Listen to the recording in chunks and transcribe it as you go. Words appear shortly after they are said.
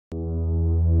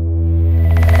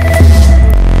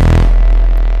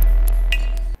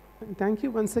thank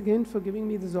you once again for giving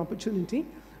me this opportunity.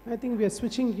 I think we are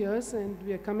switching gears and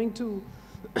we are coming to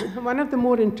one of the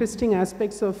more interesting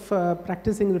aspects of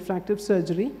practicing refractive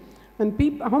surgery. And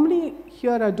how many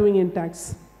here are doing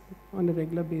INTACS on a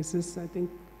regular basis? I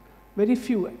think very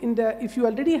few. If you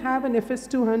already have an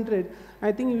FS200,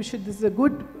 I think this is a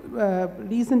good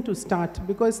reason to start,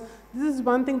 because this is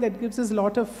one thing that gives us a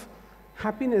lot of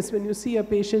happiness when you see a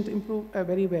patient improve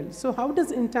very well. So how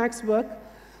does INTACS work?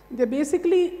 They're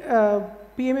basically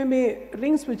PMMA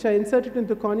rings which are inserted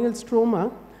into corneal stroma,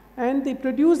 and they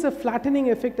produce a flattening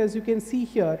effect, as you can see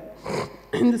here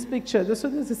in this picture. So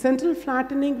there's a central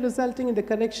flattening resulting in the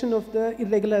correction of the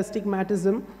irregular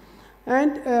astigmatism.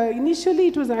 And initially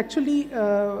it was actually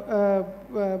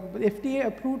FDA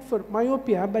approved for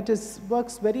myopia, but it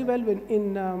works very well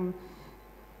in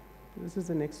this is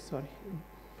the next, sorry,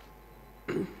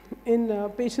 in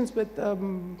patients with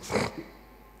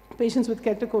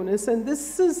keratoconus. And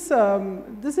this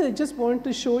I just want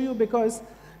to show you because,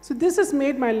 so this has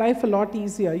made my life a lot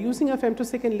easier. Using a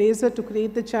femtosecond laser to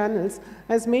create the channels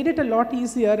has made it a lot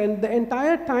easier, and the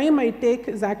entire time I take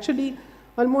is actually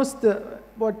almost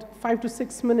about 5 to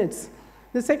 6 minutes.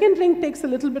 The second ring takes a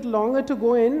little bit longer to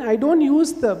go in. I don't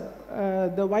use the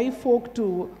Y fork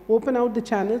to open out the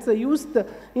channels. I use the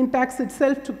INTACS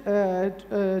itself to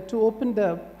open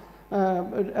the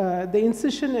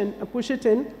incision and push it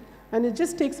in, and it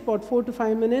just takes about 4 to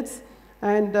 5 minutes,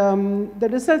 and the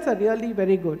results are really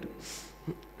very good.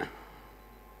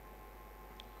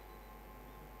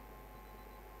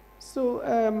 So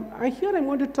here I'm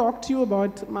going to talk to you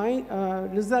about my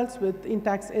results with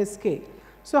INTACS SK.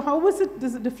 So how was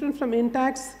this different from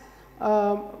INTACS?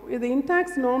 The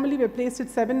INTACS normally were placed at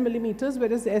 7 millimeters,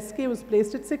 whereas the SK was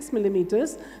placed at 6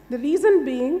 millimeters. The reason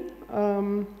being,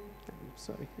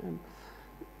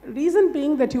 reason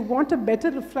being that you want a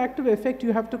better refractive effect,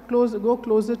 you have to go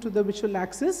closer to the visual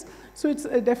axis. So it's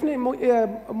definitely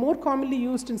more commonly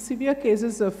used in severe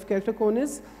cases of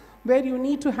keratoconus, where you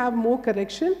need to have more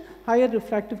correction, higher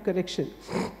refractive correction.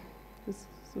 This is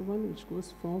the one which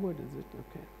goes forward, is it?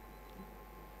 Okay.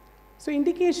 So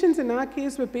indications in our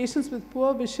case were patients with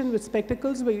poor vision with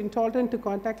spectacles, were intolerant to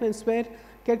contact lens wear,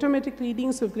 keratometric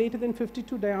readings of greater than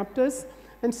 52 diopters,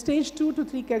 and stage 2 to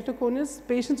 3 keratoconus,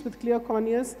 patients with clear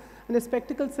corneas, and a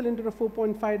spectacle cylinder of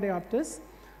 4.5 diopters.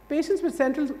 Patients with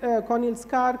central corneal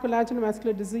scar,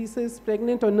 collagen-vascular diseases,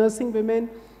 pregnant or nursing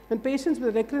women, and patients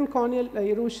with recurrent corneal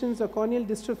erosions or corneal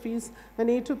dystrophies and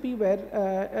atopy were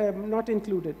not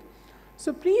included.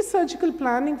 So pre-surgical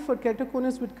planning for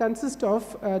keratoconus would consist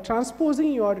of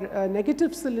transposing your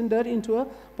negative cylinder into a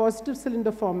positive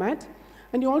cylinder format.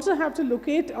 And you also have to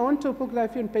locate on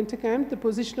topography and pentacam the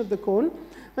position of the cone.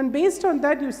 And based on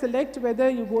that, you select whether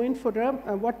you go in for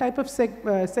what type of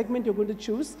segment you're going to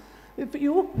choose. If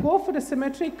you go for a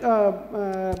symmetric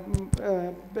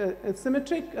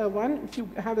one, if you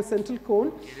have a central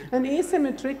cone, and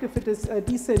asymmetric if it is a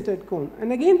decentered cone.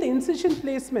 And again, the incision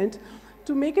placement,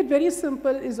 to make it very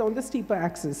simple, is on the steeper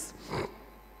axis.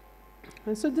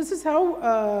 And so this is how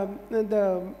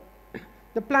the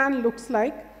plan looks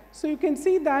like. So you can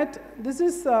see that this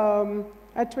is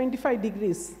at 25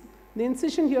 degrees. The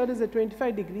incision here is at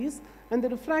 25 degrees, and the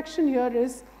refraction here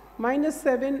is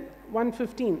 -7,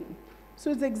 115. So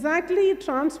it's exactly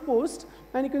transposed,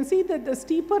 and you can see that the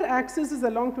steeper axis is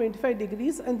along 25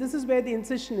 degrees, and this is where the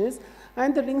incision is,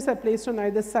 and the rings are placed on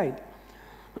either side.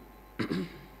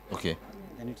 Okay.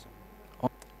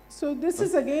 So this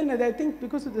is again, I think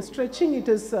because of the stretching, it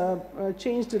has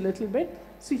changed a little bit.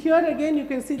 So here again, you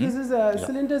can see this is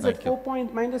cylinders at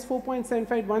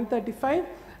 -4.75, 135,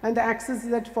 and the axis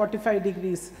is at 45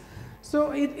 degrees.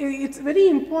 So it's very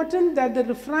important that the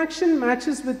refraction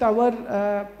matches with our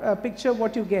picture,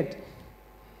 what you get.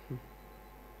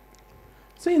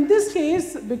 So in this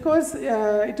case, because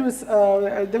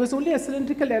there was only a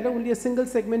cylindrical error, only a single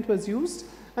segment was used,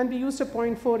 and we used a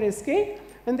 0.4 SK.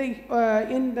 And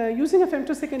using a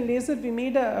femtosecond laser, we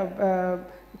made a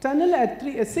tunnel at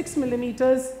 6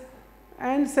 millimeters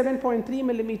and 7.3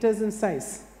 millimeters in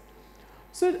size.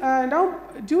 So now,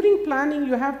 during planning,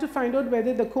 you have to find out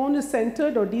whether the cone is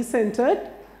centered or decentered.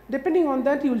 Depending on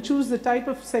that, you will choose the type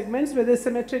of segments, whether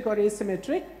symmetric or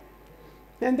asymmetric.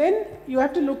 And then you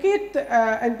have to locate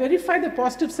and verify the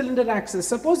positive cylinder axis.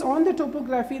 Suppose on the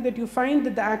topography that you find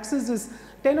that the axis is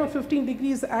 10 or 15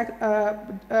 degrees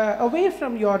away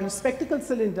from your spectacle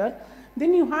cylinder,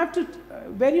 then you have to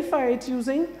verify it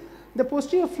using the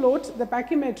posterior float, the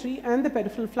pachymetry, and the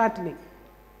peripheral flattening.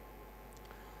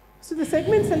 So the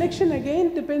segment selection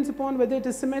again depends upon whether it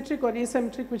is symmetric or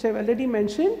asymmetric, which I've already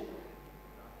mentioned.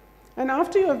 And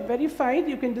after you have verified,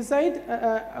 you can decide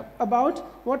about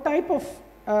what type of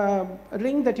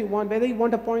ring that you want, whether you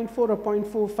want a 0.4 or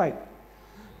 0.45.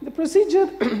 The procedure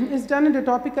is done under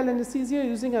topical anesthesia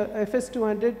using a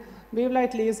FS200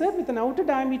 wavelight laser with an outer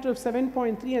diameter of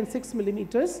 7.3 and 6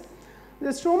 millimeters. The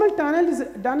stromal tunnel is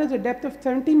done at a depth of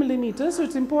 70 millimeters, so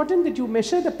it's important that you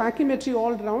measure the pachymetry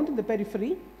all around in the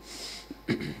periphery.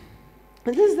 And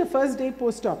this is the first day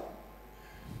post-op.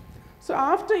 So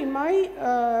after, in my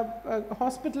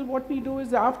hospital, what we do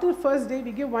is after the first day,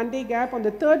 we give 1 day gap. On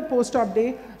the third post-op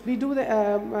day, we do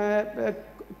the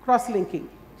cross-linking.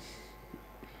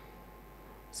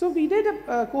 So we did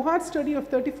a cohort study of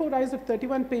 34 eyes of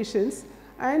 31 patients,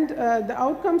 and the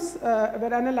outcomes were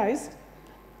analyzed.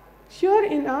 Here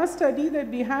in our study, that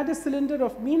we had a cylinder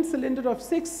of mean cylinder of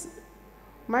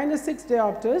minus 6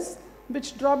 diopters,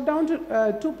 which dropped down to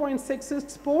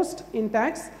 2.66 post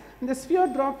INTACS. The sphere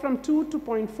dropped from 2 to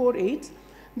 0.48.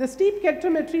 The steep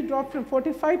keratometry dropped from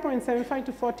 45.75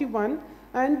 to 41,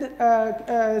 and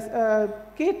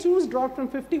K2s dropped from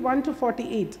 51 to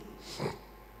 48.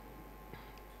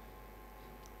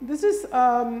 This is,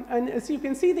 and as you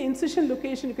can see the incision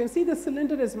location, you can see the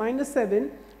cylinder is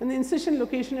 -7 and the incision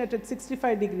location at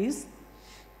 65 degrees.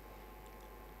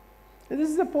 And this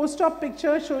is a post-op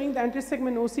picture showing the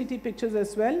antersegment OCT pictures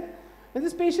as well. And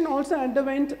this patient also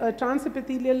underwent a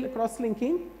transepithelial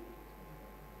cross-linking.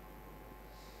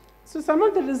 So some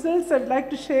of the results I'd like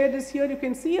to share is here. You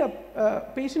can see a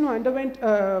patient who underwent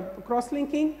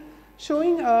cross-linking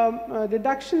showing a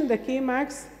reduction in the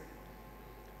Kmax.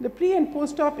 The pre and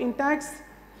post-op INTACS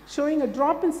showing a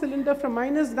drop in cylinder from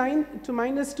 -9 to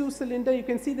 -2 cylinder. You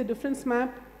can see the difference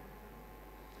map.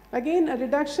 Again, a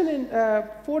reduction in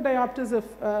 4 diopters of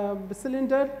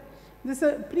cylinder. This is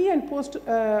a pre and post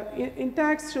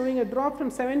INTACS showing a drop from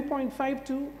 7.5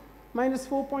 to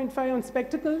 -4.5 on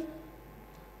spectacle.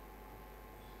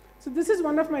 So this is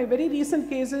one of my very recent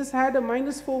cases, had a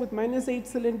 -4 with -8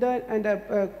 cylinder and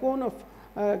a cone of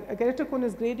a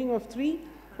keratoconus grading of 3.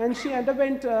 And she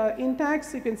underwent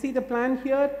INTACS. You can see the plan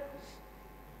here.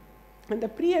 And the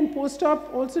pre and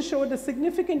post-op also showed a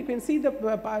significant, you can see the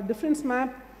difference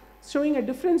map showing a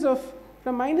difference of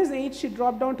from -8, she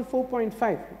dropped down to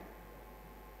 4.5.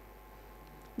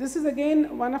 This is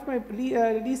again one of my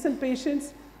recent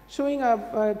patients showing a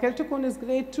keratoconus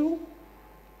grade 2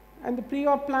 and the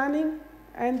pre-op planning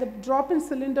and the drop in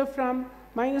cylinder from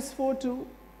 -4 to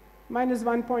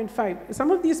 -1.5. Some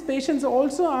of these patients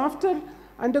also after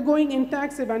undergoing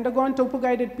INTACS, they've undergone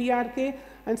topo-guided PRK,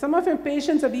 and some of our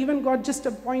patients have even got just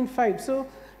a 0.5. So,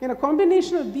 a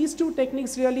combination of these two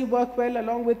techniques really work well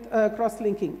along with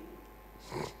cross-linking.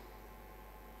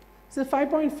 So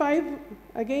 5.5,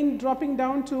 again dropping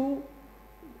down to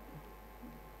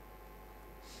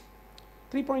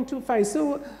 3.25.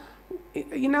 So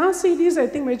in our series, I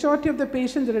think majority of the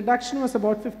patients, the reduction was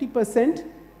about 50%.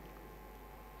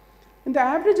 And the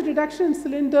average reduction in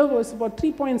cylinder was about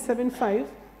 3.75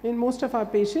 in most of our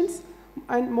patients.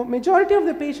 And majority of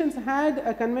the patients had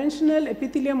a conventional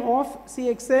epithelium off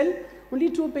CXL. Only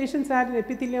 2 patients had an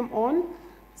epithelium on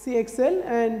CXL.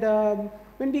 And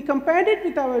when we compared it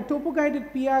with our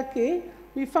topo-guided PRK,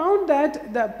 we found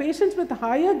that the patients with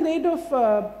higher grade of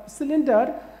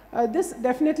cylinder, this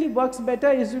definitely works better.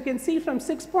 As you can see, from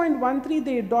 6.13,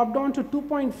 they dropped down to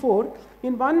 2.4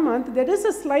 in 1 month. There is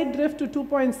a slight drift to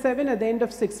 2.7 at the end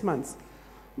of 6 months.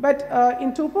 But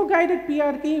in topo-guided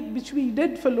PRK, which we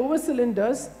did for lower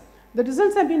cylinders, the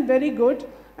results have been very good,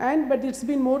 but it's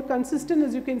been more consistent.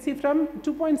 As you can see, from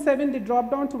 2.7, they dropped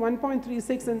down to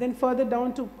 1.36 and then further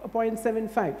down to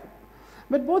 0.75.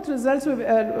 But both results were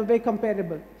very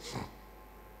comparable.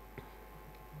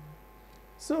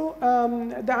 So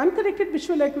the uncorrected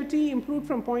visual acuity improved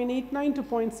from 0.89 to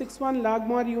 0.61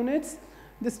 logmar units.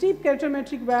 The steep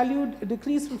keratometric value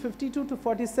decreased from 52 to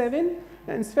 47,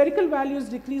 and spherical values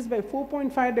decreased by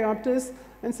 4.5 diopters,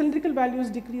 and cylindrical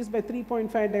values decreased by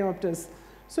 3.5 diopters.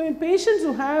 So in patients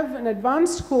who have an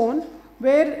advanced cone,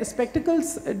 where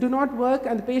spectacles do not work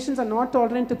and the patients are not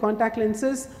tolerant to contact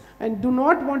lenses and do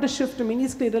not want to shift to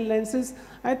mini-scleral lenses,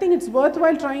 I think it's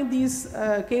worthwhile trying these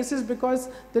cases because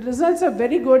the results are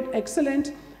very good,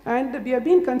 excellent, and we have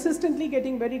been consistently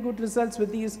getting very good results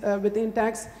with these with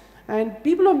INTACS. And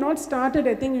people who have not started,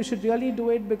 I think you should really do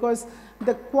it because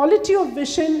the quality of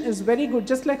vision is very good,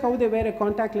 just like how they wear a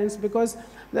contact lens, because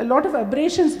a lot of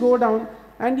aberrations go down,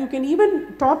 and you can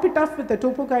even top it up with the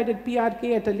topo-guided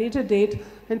PRK at a later date,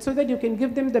 and so that you can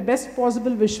give them the best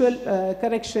possible visual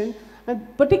correction, and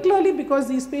particularly because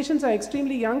these patients are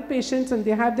extremely young patients and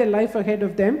they have their life ahead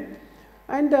of them.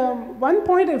 And one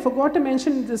point I forgot to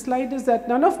mention in this slide is that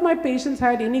none of my patients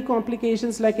had any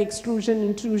complications like extrusion,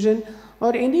 intrusion,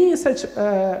 or any such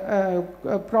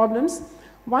problems.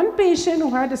 One patient who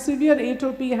had a severe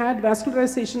atopy had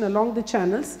vascularization along the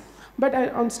channels, but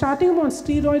on starting him on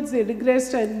steroids, they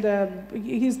regressed, and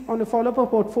he's on a follow-up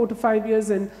of about 4 to 5 years,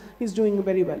 and he's doing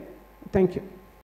very well. Thank you.